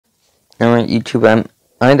Alright, YouTube,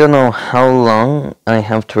 I don't know how long I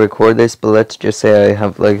have to record this, but let's just say I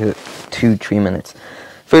have like 2-3 minutes.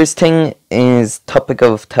 First thing is topic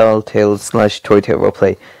of Toytale / Toytale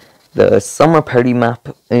roleplay. The summer party map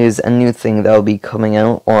is a new thing that'll be coming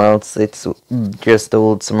out, or else it's just the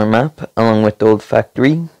old summer map along with the old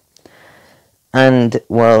factory. And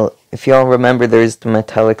well, if y'all remember, there's the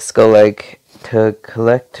metallic skull egg to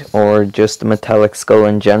collect, or just the metallic skull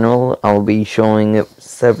in general. I'll be showing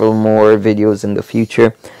several more videos in the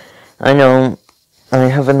future. I know I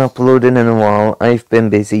haven't uploaded in a while, I've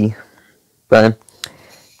been busy, but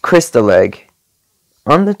crystal egg.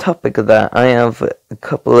 On the topic of that, I have a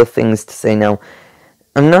couple of things to say now.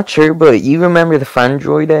 I'm not sure, but you remember the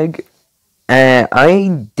Fandroid egg?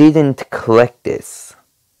 I didn't collect this,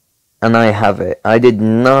 and I have it. I did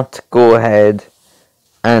not go ahead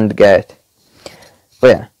and get. But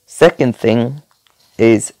yeah, second thing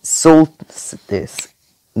is Solstice,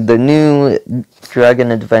 the new Dragon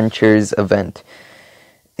Adventures event.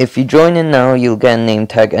 If you join in now, you'll get a name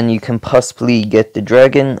tag and you can possibly get the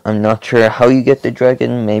dragon. I'm not sure how you get the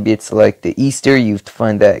dragon. Maybe it's like the Easter, you have to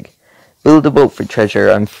find the egg. Build a boat for treasure.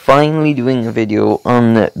 I'm finally doing a video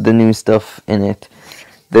on the new stuff in it.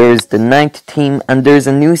 There's the night theme, and there's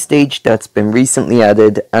a new stage that's been recently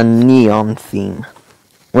added, a neon theme.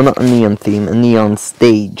 Well, not a neon theme, a neon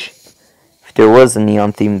stage. If there was a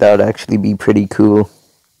neon theme, that would actually be pretty cool.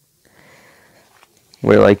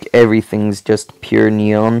 Where like everything's just pure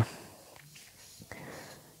neon.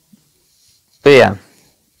 But yeah.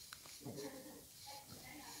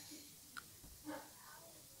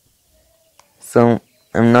 So,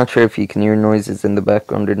 I'm not sure if you can hear noises in the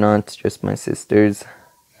background or not, it's just my sisters.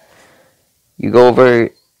 You go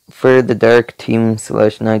over for the dark team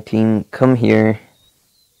 / night team, come here,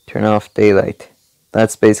 turn off daylight.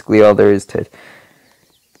 That's basically all there is to it.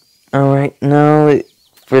 Alright, now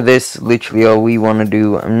for this, literally all we want to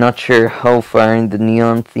do, I'm not sure how far in the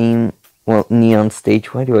neon theme, well, neon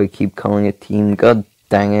stage, why do I keep calling it theme? God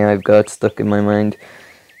dang it, I've got it stuck in my mind.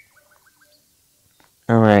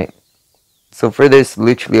 Alright, so for this,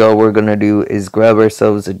 literally all we're going to do is grab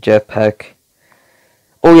ourselves a jetpack.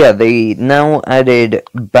 Oh yeah, they now added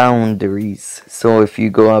boundaries, so if you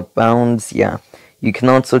go up bounds, yeah. You can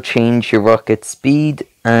also change your rocket speed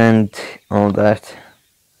and all that.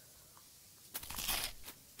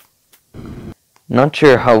 Not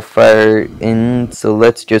sure how far in, so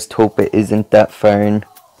let's just hope it isn't that far in.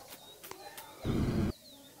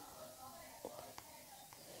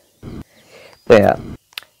 But yeah.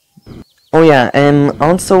 Oh yeah,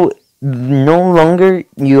 also, no longer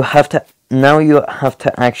you have to, now you have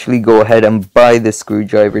to actually go ahead and buy the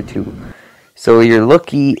screwdriver too. So you're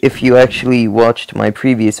lucky if you actually watched my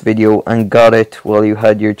previous video and got it while you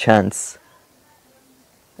had your chance.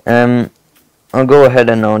 I'll go ahead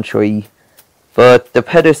and I'll show you. But the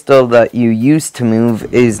pedestal that you used to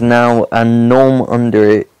move is now a gnome under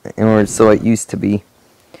it, or so it used to be.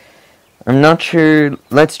 I'm not sure,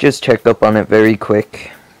 let's just check up on it very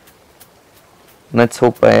quick. Let's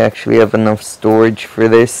hope I actually have enough storage for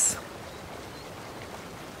this.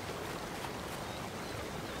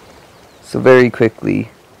 So very quickly.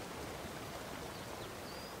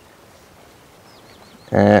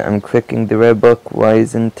 I'm clicking the red book. Why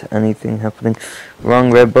isn't anything happening? Wrong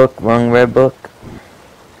red book, wrong red book.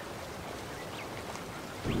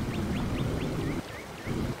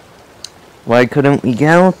 Why couldn't we get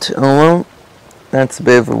out? Oh well, that's a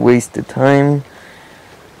bit of a waste of time.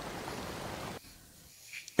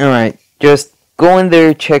 Alright, just go in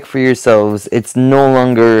there, check for yourselves. It's no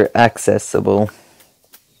longer accessible.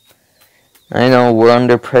 I know, we're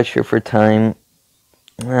under pressure for time.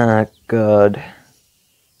 Ah, God.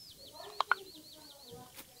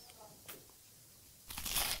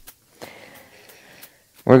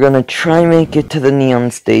 We're gonna try make it to the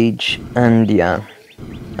neon stage, and yeah.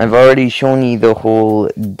 I've already shown you the whole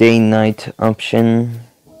day-night option.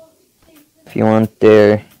 If you want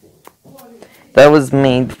there. That was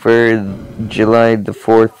made for July the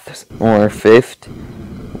 4th or 5th.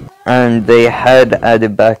 And they had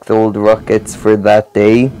added back the old rockets for that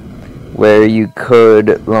day, where you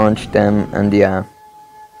could launch them, and yeah.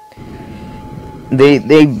 They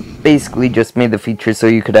basically just made the feature so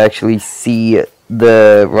you could actually see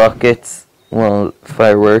the rockets, well,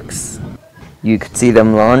 fireworks. You could see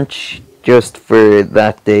them launch just for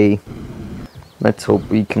that day. Let's hope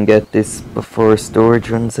we can get this before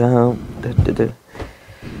storage runs out.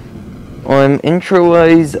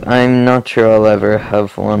 Intro-wise, I'm not sure I'll ever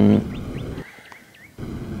have one.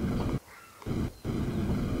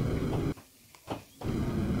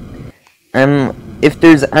 If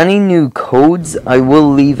there's any new codes, I will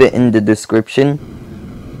leave it in the description.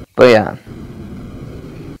 But yeah.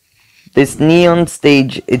 This neon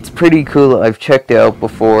stage, it's pretty cool. I've checked it out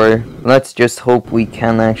before. Let's just hope we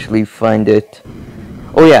can actually find it.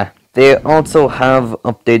 Oh yeah, they also have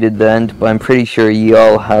updated the end, but I'm pretty sure you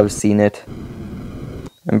all have seen it.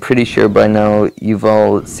 I'm pretty sure by now you've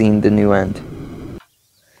all seen the new end.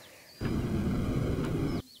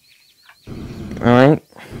 Alright.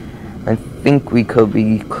 I think we could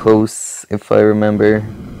be close if I remember.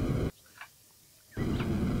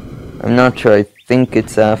 I'm not sure. I think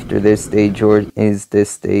it's after this stage or is this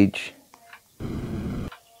stage.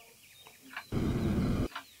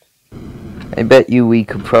 I bet you we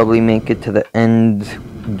could probably make it to the end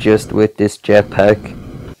just with this jetpack.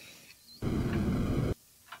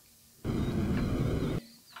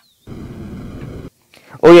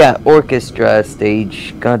 Oh yeah, orchestra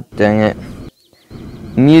stage. God dang it.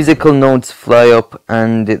 Musical notes fly up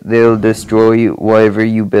and they'll destroy whatever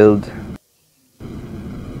you build.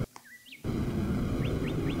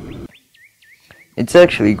 It's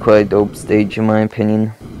actually quite a dope stage in my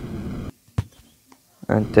opinion.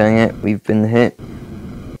 God dang it, we've been hit.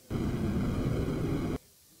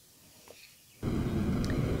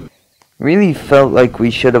 Really felt like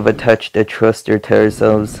we should have attached a thruster to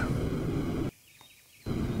ourselves.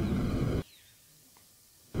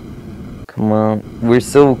 Come on, we're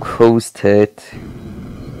so close to it.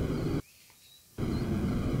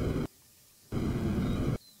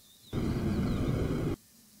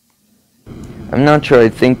 I'm not sure, I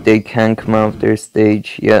think they can come off their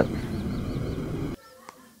stage yet.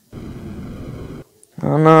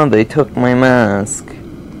 Oh no, they took my mask.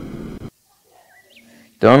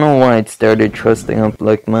 Don't know why it started thrusting up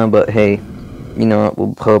like mad, but hey, you know what,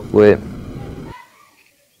 we'll put up with.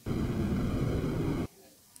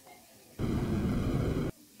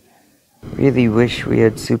 Really wish we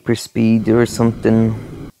had super speed or something.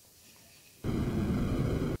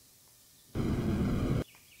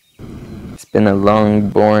 It's been a long,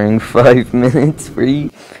 boring 5 minutes for you.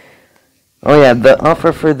 Oh yeah, the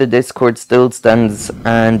offer for the Discord still stands,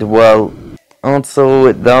 and well,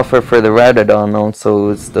 also the offer for the Radadon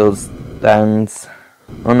also still stands.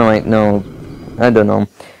 Oh no, wait, no, I don't know.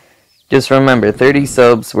 Just remember, 30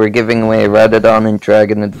 subs, we're giving away Radadon and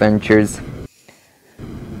Dragon Adventures.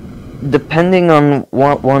 Depending on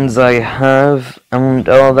what ones I have and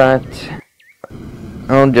all that,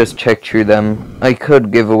 I'll just check through them. I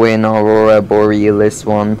could give away an Aurora Borealis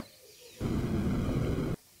one.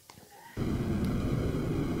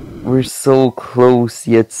 We're so close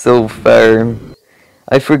yet so far.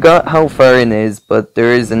 I forgot how far it is, but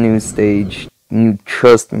there is a new stage. You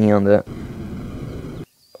trust me on that.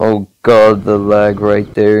 Oh god, the lag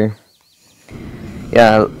right there.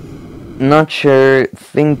 Yeah, not sure.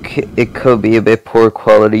 Think it could be a bit poor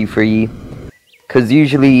quality for you. Cause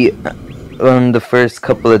usually on the first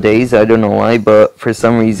couple of days, I don't know why, but for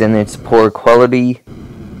some reason it's poor quality.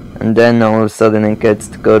 And then all of a sudden it gets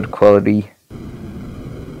to good quality.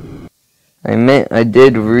 I admit I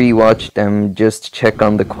did rewatch them just to check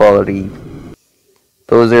on the quality.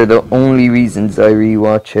 Those are the only reasons I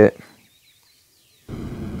rewatch it.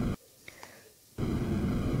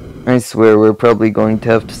 I swear we're probably going to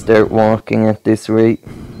have to start walking at this rate.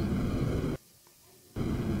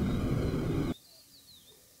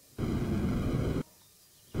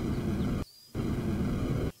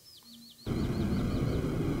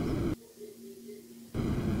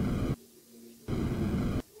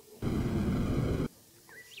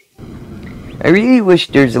 I really wish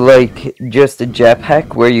there's like just a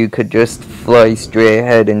jetpack where you could just fly straight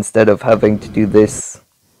ahead instead of having to do this.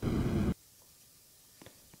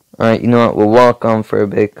 Alright, you know what, we'll walk on for a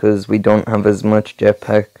bit because we don't have as much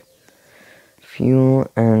jetpack.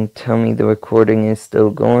 Fuel, and tell me the recording is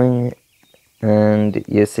still going. And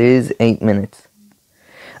yes, it is 8 minutes.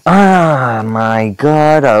 Ah, my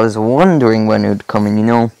god, I was wondering when it would come in, you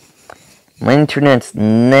know. My internet's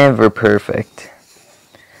never perfect.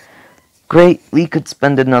 Great, we could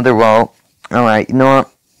spend another wall. Alright, you know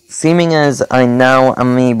what? Seeming as I now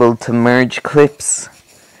am able to merge clips,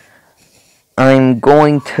 I'm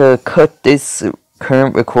going to cut this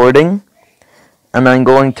current recording, and I'm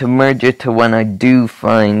going to merge it to when I do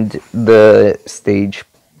find the stage.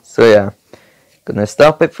 So yeah, gonna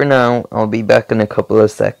stop it for now. I'll be back in a couple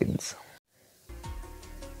of seconds.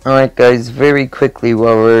 Alright guys, very quickly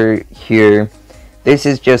while we're here. This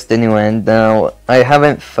is just the new end. Now, I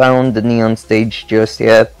haven't found the neon stage just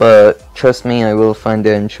yet, but trust me, I will find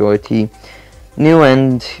it in shorty. New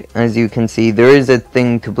end, as you can see, there is a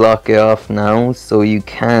thing to block it off now, so you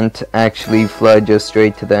can't actually fly just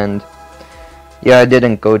straight to the end. Yeah, I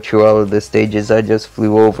didn't go through all of the stages, I just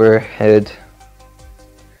flew overhead.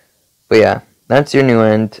 But yeah, that's your new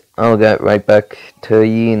end. I'll get right back to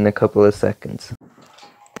you in a couple of seconds.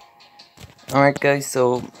 Alright guys,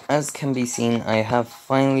 so as can be seen, I have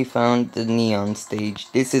finally found the neon stage.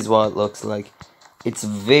 This is what it looks like. It's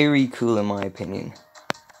very cool in my opinion.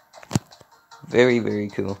 Very, very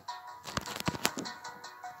cool.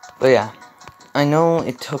 But yeah, I know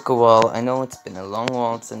it took a while. I know it's been a long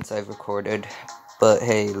while since I've recorded. But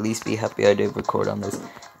hey, at least be happy I did record on this.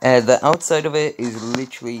 The outside of it is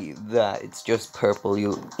literally that. It's just purple.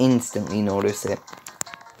 You'll instantly notice it.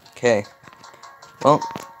 Okay. Well,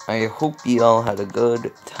 I hope you all had a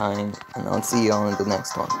good time. And I'll see you all in the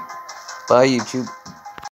next one. Bye, YouTube.